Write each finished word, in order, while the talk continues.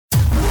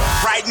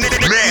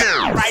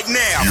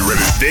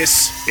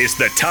This is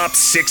the Top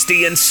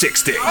 60 and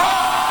 60.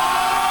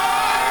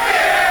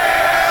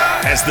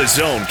 As the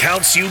Zone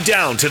counts you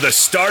down to the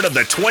start of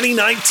the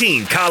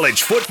 2019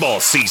 college football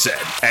season.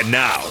 And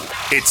now,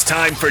 it's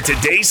time for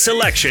today's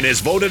selection as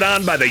voted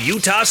on by the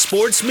Utah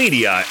sports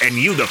media and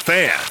you, the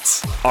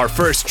fans. Our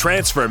first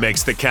transfer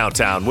makes the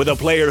countdown with a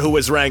player who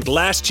was ranked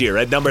last year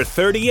at number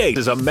 38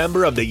 as a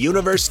member of the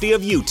University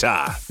of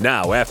Utah.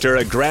 Now, after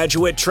a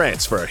graduate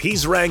transfer,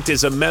 he's ranked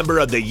as a member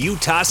of the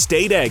Utah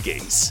State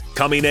Aggies.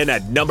 Coming in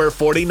at number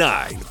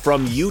 49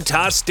 from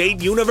Utah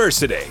State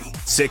University,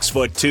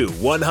 6'2",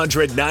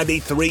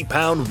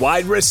 193-pound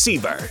wide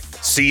receiver,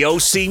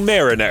 Siaosi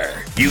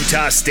Mariner.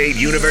 Utah State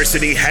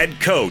University head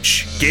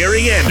coach,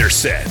 Gary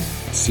Anderson.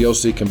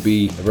 Siaosi can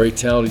be a very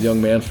talented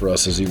young man for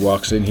us as he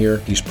walks in here.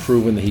 He's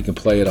proven that he can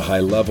play at a high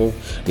level.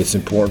 It's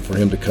important for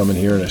him to come in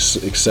here and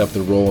accept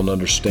the role and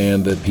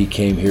understand that he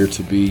came here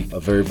to be a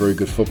very, very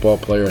good football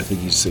player. I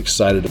think he's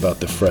excited about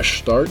the fresh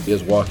start. He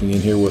is walking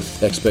in here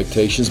with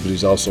expectations, but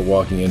he's also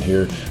walking in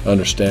here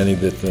understanding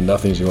that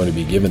nothing's going to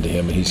be given to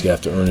him and he's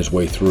got to earn his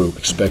way through.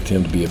 Expect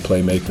him to be a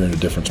playmaker and a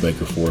difference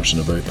maker for us in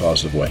a very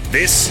positive way.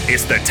 This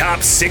is the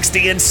Top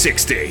 60 and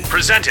 60,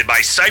 presented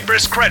by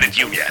Cypress Credit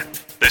Union,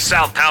 the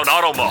Southtown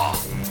Auto Mall,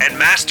 and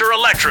Master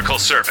Electrical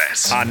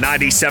Service on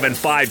 97.5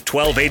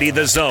 1280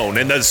 The Zone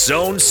and the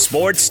Zone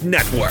Sports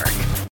Network.